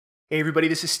Hey everybody,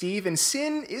 this is Steve, and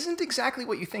sin isn't exactly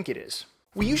what you think it is.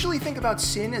 We usually think about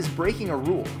sin as breaking a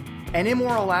rule, an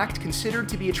immoral act considered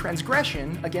to be a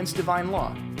transgression against divine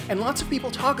law. And lots of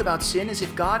people talk about sin as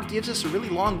if God gives us a really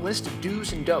long list of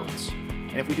do's and don'ts,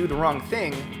 and if we do the wrong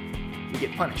thing, we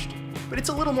get punished. But it's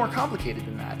a little more complicated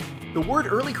than that. The word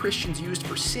early Christians used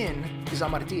for sin is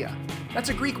amartia. That's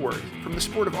a Greek word from the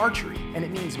sport of archery, and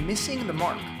it means missing the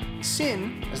mark.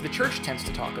 Sin, as the church tends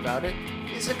to talk about it,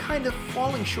 is a kind of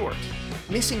falling short,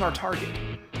 missing our target.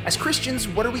 As Christians,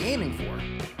 what are we aiming for?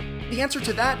 The answer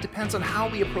to that depends on how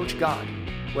we approach God,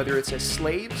 whether it's as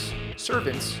slaves,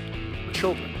 servants, or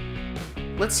children.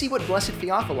 Let's see what Blessed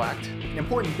Theophylact, an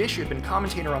important bishop and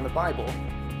commentator on the Bible,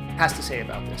 has to say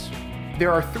about this.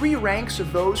 There are three ranks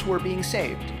of those who are being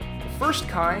saved. The first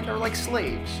kind are like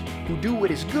slaves, who do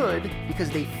what is good because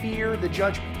they fear the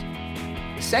judgment.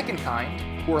 The second kind,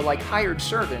 who are like hired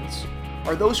servants,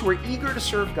 are those who are eager to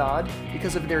serve God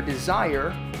because of their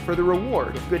desire for the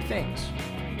reward of good things.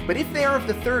 But if they are of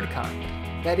the third kind,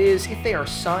 that is, if they are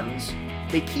sons,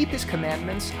 they keep His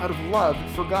commandments out of love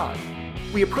for God.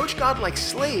 We approach God like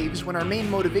slaves when our main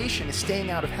motivation is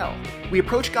staying out of hell. We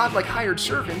approach God like hired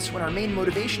servants when our main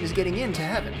motivation is getting into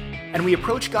heaven. And we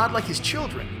approach God like His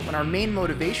children when our main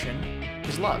motivation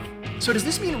is love. So does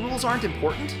this mean rules aren't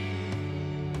important?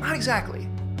 Not exactly.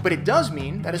 But it does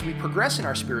mean that as we progress in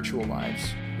our spiritual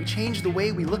lives, we change the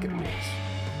way we look at rules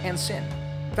and sin.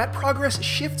 That progress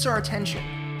shifts our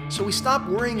attention, so we stop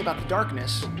worrying about the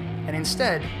darkness and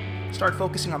instead start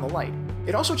focusing on the light.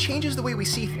 It also changes the way we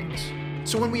see things.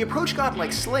 So when we approach God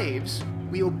like slaves,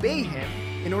 we obey Him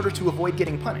in order to avoid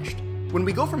getting punished. When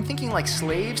we go from thinking like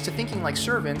slaves to thinking like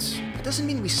servants, that doesn't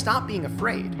mean we stop being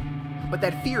afraid, but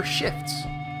that fear shifts.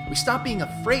 We stop being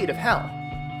afraid of hell,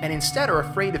 and instead are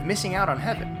afraid of missing out on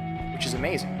heaven, which is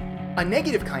amazing. A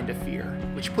negative kind of fear,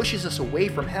 which pushes us away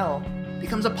from hell,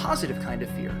 becomes a positive kind of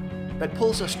fear that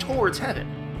pulls us towards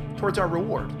heaven, towards our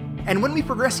reward. And when we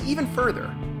progress even further,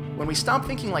 when we stop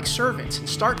thinking like servants and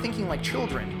start thinking like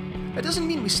children, that doesn't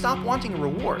mean we stop wanting a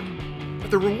reward,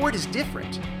 but the reward is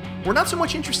different. We're not so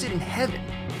much interested in heaven,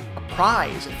 a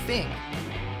prize, a thing.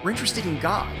 We're interested in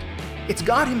God. It's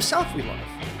God Himself we love.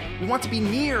 We want to be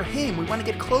near Him. We want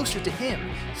to get closer to Him.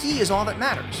 He is all that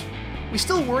matters. We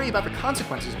still worry about the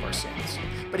consequences of our sins,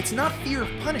 but it's not fear of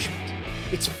punishment.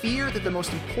 It's fear that the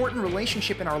most important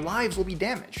relationship in our lives will be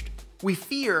damaged. We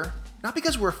fear not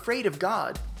because we're afraid of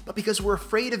God, but because we're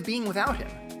afraid of being without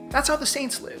Him. That's how the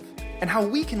saints live, and how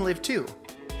we can live too.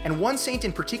 And one saint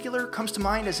in particular comes to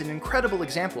mind as an incredible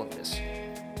example of this,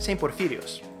 Saint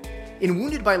Porphyrios. In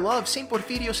Wounded by Love, Saint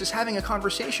Porphyrios is having a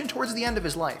conversation towards the end of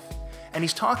his life, and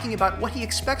he's talking about what he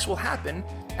expects will happen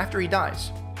after he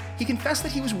dies. He confessed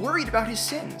that he was worried about his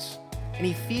sins, and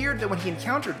he feared that when he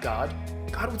encountered God,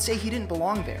 God would say he didn't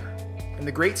belong there. And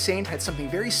the great saint had something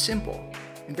very simple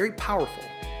and very powerful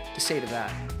to say to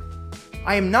that.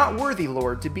 I am not worthy,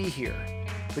 Lord, to be here,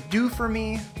 but do for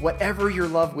me whatever your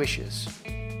love wishes.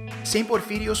 Saint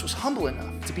Porphyrios was humble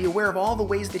enough to be aware of all the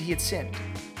ways that he had sinned,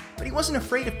 but he wasn't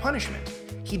afraid of punishment.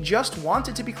 He just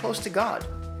wanted to be close to God,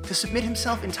 to submit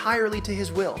himself entirely to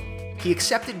His will. He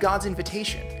accepted God's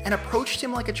invitation and approached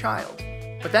Him like a child.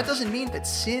 But that doesn't mean that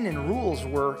sin and rules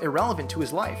were irrelevant to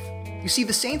his life. You see,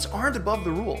 the saints aren't above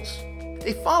the rules.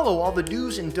 They follow all the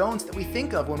do's and don'ts that we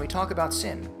think of when we talk about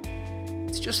sin.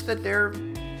 It's just that they're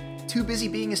too busy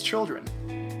being His children,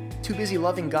 too busy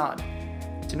loving God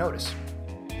to notice.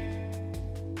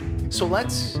 So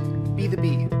let's be the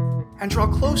bee and draw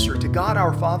closer to God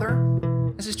our Father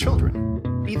as His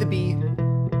children. Be the bee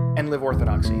and live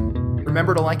orthodoxy.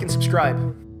 Remember to like and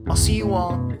subscribe. I'll see you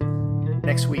all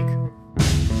next week.